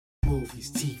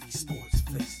Movies, TV, sports,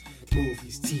 flicks.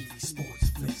 Movies, TV, sports,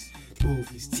 flicks.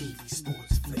 Movies, TV,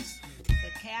 sports, flicks. The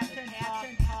Captain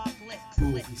Talk Flicks.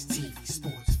 Movies, TV,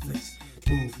 sports, flicks.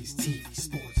 Movies, TV,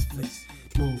 sports, flicks.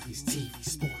 Movies, TV,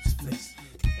 sports, flicks.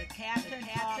 The Captain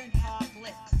Talk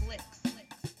Flicks.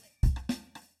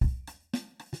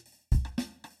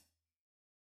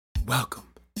 Welcome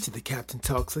to the Captain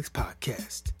Talk Flicks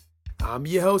podcast. I'm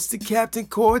your host, the Captain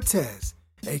Cortez,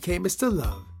 aka Mr.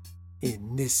 Love,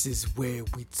 and this is where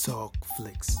we talk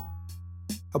flicks.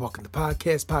 I welcome the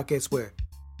podcast where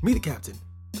me, the Captain,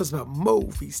 talks about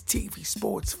movies, TV,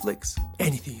 sports, flicks,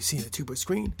 anything you see on a two-bird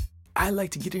screen. I like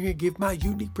to get in here and give my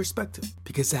unique perspective,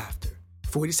 because after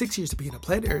 46 years of being on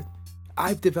planet Earth,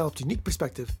 I've developed a unique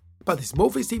perspective about these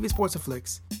movies, TV, sports, and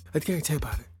flicks. I can't tell you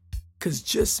about it, because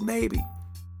just maybe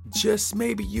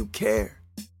you care.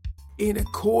 And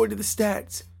according to the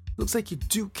stats, looks like you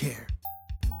do care.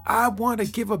 I want to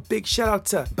give a big shout out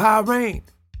to Bahrain.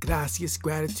 Gracias,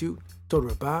 gratitude, todo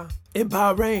rabah. In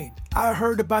Bahrain, I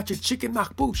heard about your chicken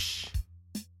makbush.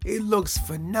 It looks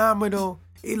phenomenal.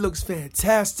 It looks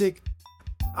fantastic.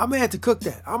 I may have to cook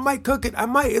that. I might cook it.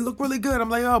 It look really good. I'm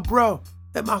like, oh, bro,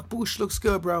 that makbush looks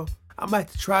good, bro. I might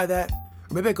have to try that.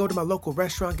 Or maybe I go to my local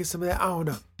restaurant and get some of that. I don't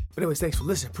know. But anyways, thanks for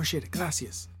listening. Appreciate it.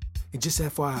 Gracias. And just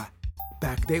FYI,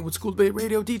 back then with School Debate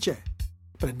Radio DJ,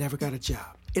 but I never got a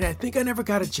job. And I think I never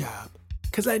got a job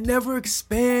because I never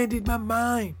expanded my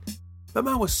mind. My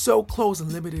mind was so closed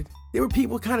and limited. There were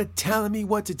people kind of telling me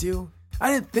what to do.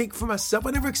 I didn't think for myself.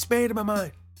 I never expanded my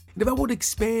mind. And if I would have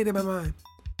expanded my mind,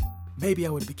 maybe I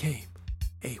would have became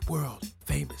a world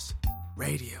famous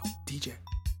radio DJ.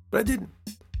 But I didn't.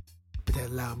 But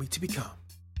that allowed me to become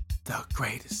the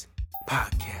greatest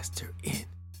podcaster in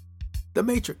the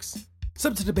Matrix.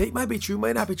 Some to debate might be true,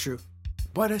 might not be true.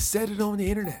 But I said it on the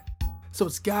internet. So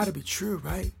it's gotta be true,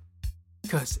 right?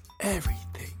 Because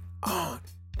everything on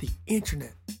the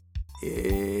internet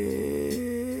is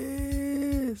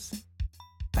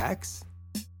facts,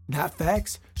 not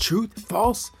facts, truth,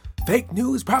 false, fake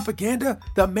news, propaganda,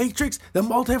 the Matrix, the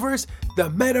multiverse, the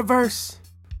metaverse,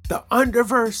 the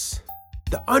underverse,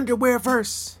 the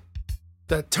underwearverse,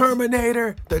 the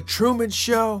Terminator, the Truman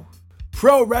Show,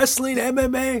 pro wrestling,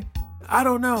 MMA. I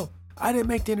don't know. I didn't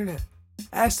make the internet.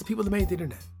 Ask the people that made the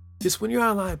internet. Just when you're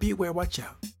online, be aware, watch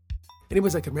out.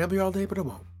 Anyways, I can ramble here all day, but I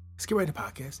won't. Let's get right into the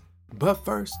podcast. But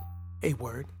first, a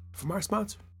word from our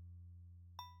sponsor.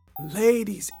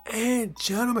 Ladies and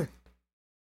gentlemen,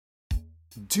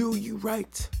 do you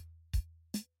write?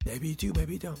 Maybe you do,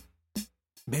 maybe you don't.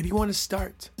 Maybe you want to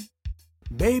start.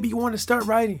 Maybe you want to start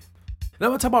writing. And I'm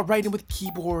going to talk about writing with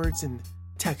keyboards and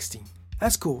texting.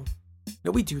 That's cool. No,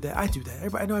 we do that. I do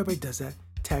that. I know everybody does that.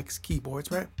 Text,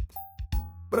 keyboards, right?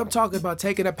 But I'm talking about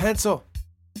taking a pencil,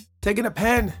 taking a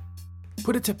pen,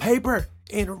 put it to paper,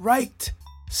 and write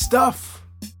stuff,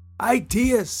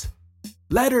 ideas,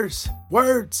 letters,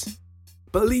 words,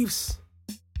 beliefs,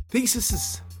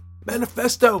 theses,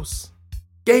 manifestos,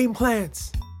 game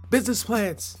plans, business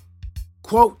plans,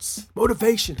 quotes,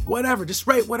 motivation, whatever. Just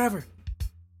write whatever.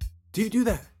 Do you do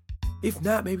that? If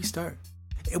not, maybe start.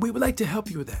 And we would like to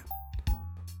help you with that.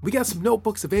 We got some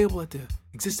notebooks available at the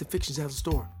Existing Fictions House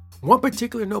store. One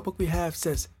particular notebook we have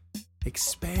says,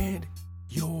 expand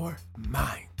your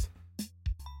mind.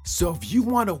 So if you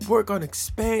want to work on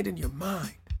expanding your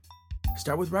mind,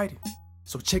 start with writing.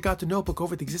 So check out the notebook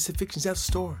over at the Existing Fictions House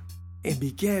store and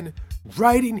begin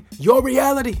writing your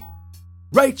reality.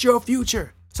 Write your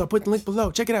future. So I'll put the link below.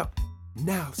 Check it out.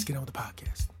 Now let's get on with the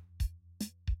podcast.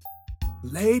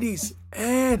 Ladies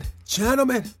and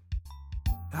gentlemen,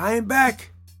 I am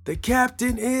back. The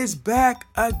Captain is back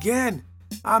again.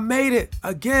 I made it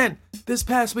again this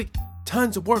past week.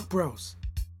 Tons of work, bros.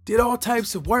 Did all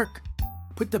types of work.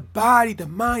 Put the body, the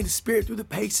mind, the spirit through the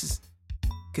paces.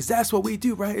 Because that's what we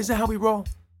do, right? Isn't that how we roll?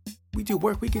 We do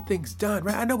work. We get things done,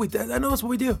 right? I know that's what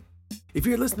we do. If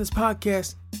you're listening to this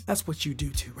podcast, that's what you do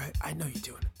too, right? I know you're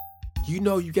doing it. You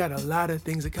know you got a lot of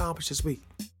things accomplished this week.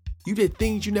 You did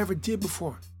things you never did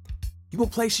before. You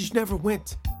went places you never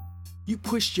went. You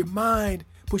pushed your mind,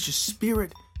 pushed your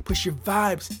spirit, pushed your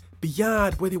vibes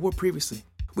beyond where they were previously.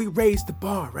 We raised the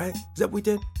bar, right? Is that what we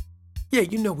did? Yeah,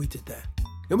 you know we did that.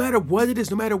 No matter what it is,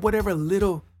 no matter whatever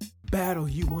little battle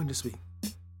you won this week,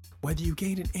 whether you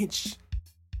gained an inch,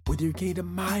 whether you gained a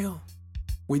mile,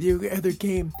 whether you ever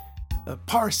gained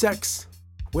parsecs,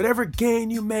 whatever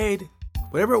gain you made,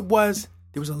 whatever it was,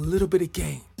 there was a little bit of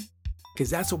gain.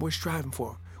 Because that's what we're striving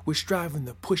for. We're striving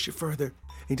to push it further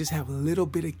and just have a little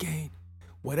bit of gain.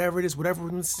 Whatever it is,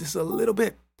 just a little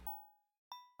bit.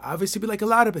 Obviously, we like a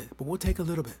lot of it, but we'll take a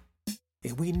little bit.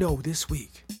 And we know this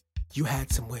week you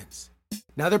had some wins.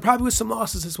 Now, there probably was some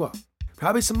losses as well.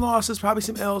 Probably some losses, probably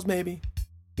some L's maybe.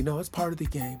 It's part of the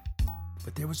game.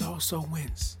 But there was also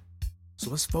wins.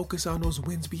 So let's focus on those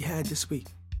wins we had this week.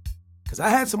 Because I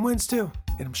had some wins too,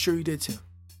 and I'm sure you did too.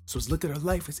 So let's look at our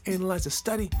life, let's analyze the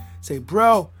study, say,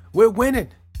 bro, we're winning.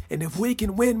 And if we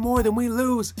can win more than we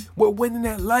lose, we're winning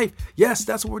that life. Yes,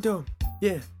 that's what we're doing.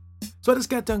 Yeah. So I just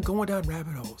got done going down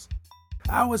rabbit holes.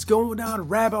 I was going down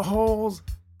rabbit holes.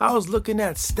 I was looking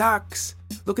at stocks,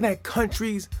 looking at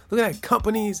countries, looking at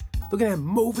companies, looking at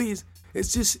movies.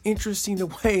 It's just interesting the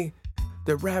way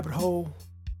the rabbit hole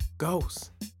goes.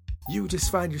 You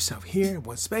just find yourself here in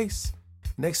one space.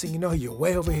 Next thing you know, you're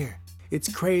way over here.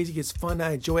 It's crazy. It's fun.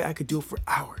 I enjoy it. I could do it for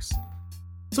hours.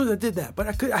 So I did that, but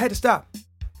I had to stop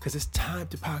because it's time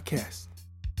to podcast.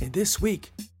 And this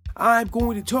week, I'm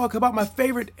going to talk about my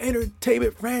favorite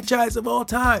entertainment franchise of all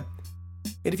time.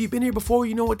 And if you've been here before,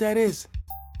 you know what that is.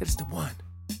 It's the one,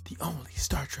 the only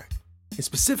Star Trek. And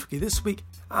specifically this week,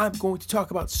 I'm going to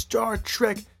talk about Star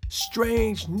Trek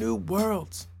Strange New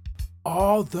Worlds.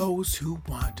 All Those Who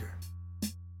Wander.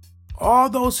 All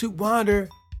Those Who Wander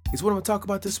is what I'm going to talk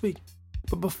about this week.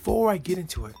 But before I get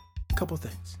into it, a couple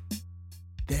things.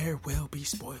 There will be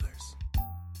spoilers.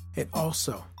 And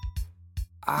also,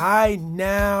 I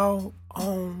now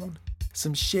own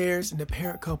some shares in the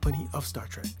parent company of Star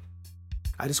Trek.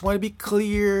 I just want to be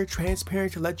clear,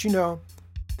 transparent, to let you know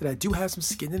that I do have some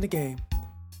skin in the game,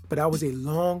 but I was a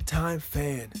long-time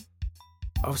fan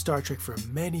of Star Trek for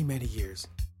many, many years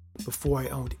before I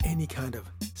owned any kind of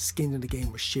skin in the game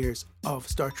or shares of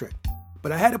Star Trek.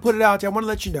 But I had to put it out there. I want to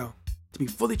let you know, to be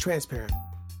fully transparent.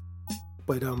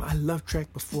 But I loved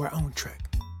Trek before I owned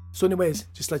Trek. So anyways,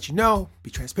 just let you know, be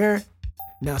transparent.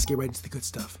 Now let's get right into the good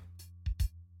stuff.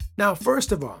 Now,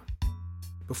 first of all,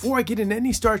 before I get into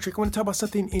any Star Trek, I want to talk about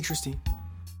something interesting.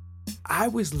 I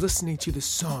was listening to the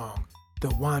song, The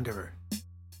Wanderer,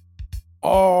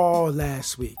 all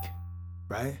last week,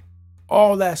 right?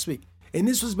 All last week. And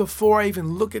this was before I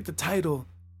even looked at the title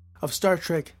of Star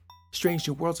Trek Strange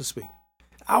New Worlds this week.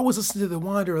 I was listening to The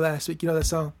Wanderer last week. You know that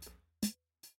song?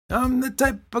 I'm the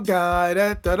type of guy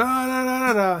that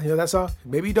da-da-da-da-da. You know that song?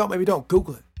 Maybe you don't.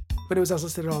 Google it. But I was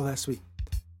listening to it all last week.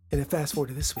 And then fast forward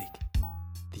to this week.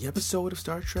 The episode of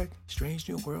Star Trek Strange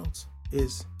New Worlds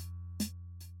is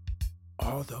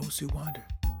All Those Who Wander.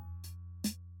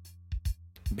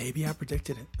 Maybe I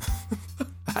predicted it.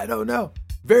 I don't know.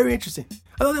 Very interesting.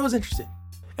 I thought that was interesting.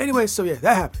 Anyways, so yeah,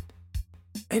 that happened.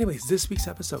 Anyways, this week's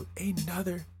episode,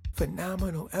 another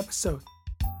phenomenal episode.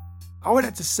 I would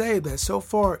have to say that so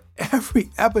far, every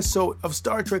episode of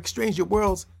Star Trek Strange New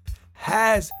Worlds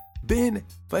has been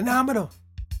phenomenal.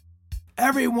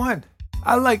 Every one.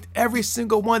 I liked every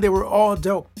single one. They were all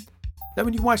dope. Now,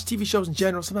 when you watch TV shows in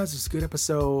general, sometimes it's a good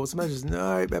episode, sometimes it's an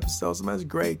alright episode, sometimes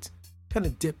it's great. Kind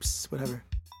of dips, whatever.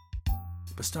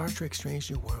 But Star Trek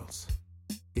Strange New Worlds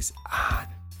is on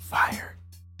fire.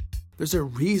 There's a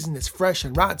reason it's fresh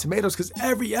on Rotten Tomatoes because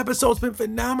every episode's been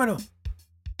phenomenal.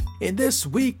 And this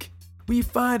week, we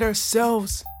find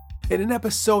ourselves in an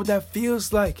episode that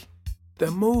feels like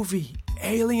the movie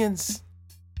Aliens.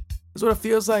 That's what it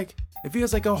feels like. It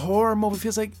feels like a horror movie. It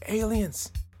feels like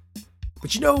Aliens.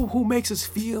 But you know who makes us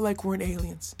feel like we're in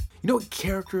Aliens? You know what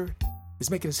character is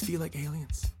making us feel like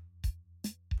aliens?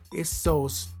 It's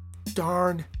those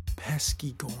darn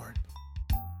pesky Gorn.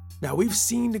 Now, we've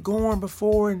seen the Gorn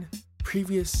before in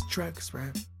previous Treks,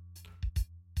 right?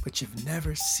 But you've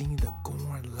never seen the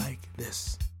Gorn like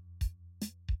this.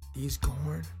 These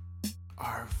Gorn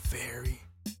are very,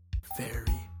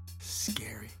 very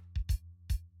scary.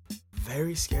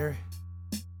 Very scary.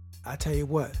 I tell you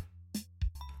what,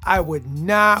 I would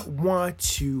not want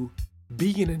to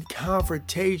be in a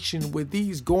confrontation with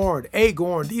these Gorn, a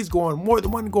Gorn, these Gorn, more than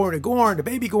one Gorn, a Gorn, a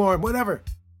baby Gorn, whatever.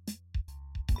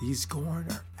 These Gorn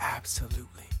are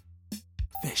absolutely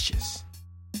vicious.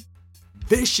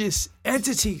 Vicious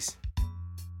entities.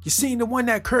 You seen the one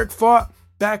that Kirk fought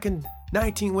back in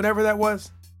 19, whatever that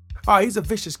was? Oh, he's a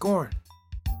vicious Gorn.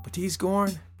 But these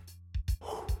Gorn,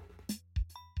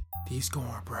 these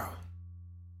Gorn, bro.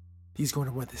 These Gorn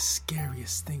are one of the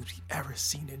scariest things we've ever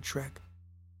seen in Trek.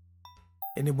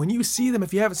 And then when you see them,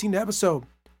 if you haven't seen the episode,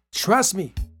 trust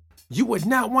me, you would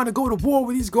not want to go to war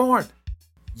with these Gorn.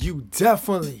 You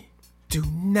definitely do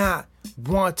not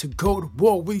want to go to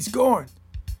war with these Gorn.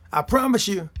 I promise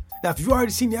you. Now, if you've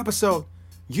already seen the episode,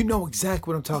 you know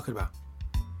exactly what I'm talking about.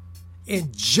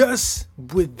 And just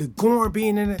with the Gorn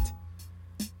being in it,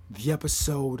 the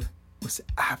episode was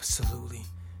absolutely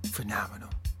phenomenal.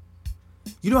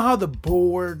 You know how the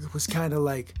Borg was kind of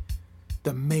like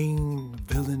the main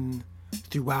villain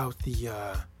throughout the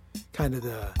kind of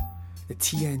the the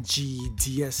TNG,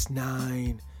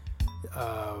 DS9,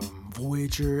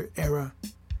 Voyager era,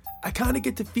 I kind of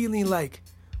get the feeling like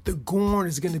the Gorn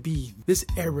is going to be this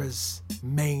era's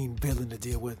main villain to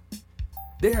deal with.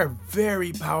 They are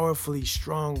very powerfully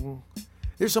strong.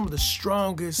 They're some of the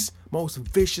strongest, most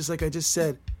vicious, like I just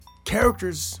said,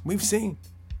 characters we've seen.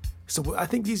 So I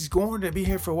think these Gorn to be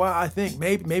here for a while. I think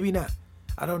maybe not.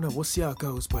 I don't know. We'll see how it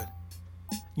goes. But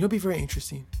it'll be very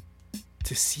interesting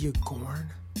to see a Gorn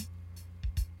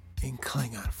in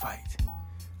Klingon fight.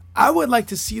 I would like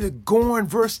to see the Gorn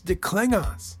versus the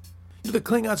Klingons. The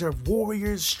Klingons are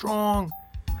warriors, strong.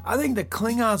 I think the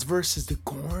Klingons versus the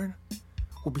Gorn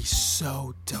will be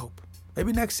so dope.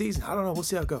 Maybe next season. I don't know. We'll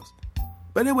see how it goes.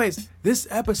 But anyways, this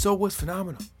episode was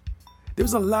phenomenal. There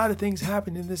was a lot of things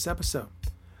happening in this episode.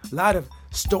 A lot of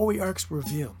story arcs were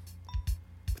revealed.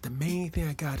 But the main thing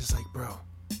I got is like, bro,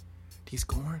 these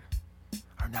Gorn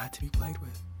are not to be played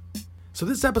with. So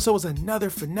this episode was another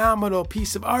phenomenal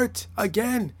piece of art.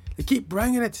 Again, they keep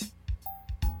bringing it.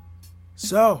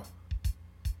 So,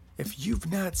 if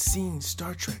you've not seen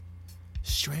Star Trek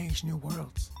Strange New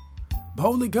Worlds,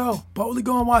 boldly go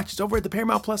and watch. It's over at the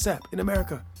Paramount Plus app in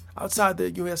America. Outside the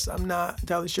US, I'm not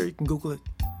entirely sure. You can Google it.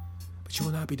 But you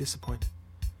will not be disappointed.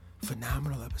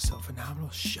 Phenomenal episode, phenomenal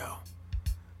show.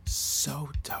 So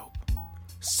dope.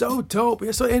 So dope.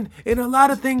 Yeah, so and a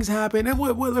lot of things happened.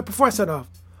 And before I set off,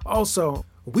 also,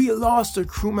 we lost a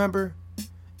crew member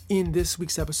in this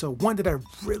week's episode. One that I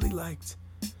really liked.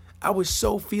 I was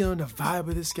so feeling the vibe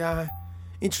of this guy.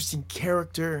 Interesting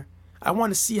character. I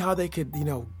want to see how they could,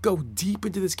 go deep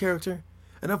into this character.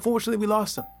 And unfortunately, we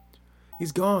lost him.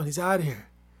 He's gone. He's out of here.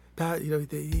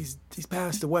 He's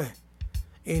passed away.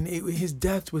 And his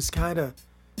death was kind of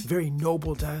very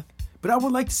noble death. But I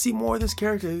would like to see more of this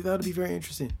character. That would be very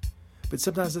interesting. But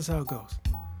sometimes that's how it goes.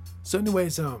 So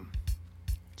anyways,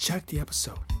 check the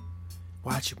episode.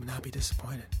 Watch it, but not be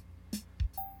disappointed.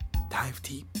 Dive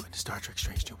deep into Star Trek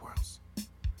Strange New Worlds.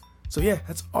 So yeah,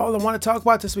 that's all I want to talk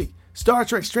about this week. Star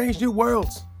Trek Strange New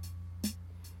Worlds.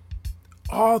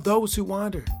 All those who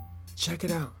wander, check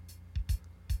it out.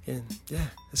 And yeah,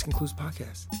 this concludes the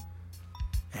podcast.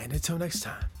 And until next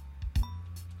time,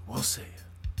 we'll see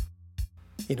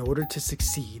you. In order to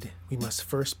succeed, we must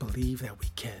first believe that we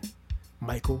can.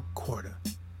 Michael Korda.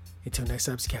 Until next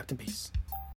time, it's Captain Peace.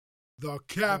 The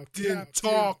Captain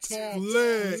Talks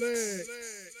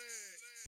Flicks.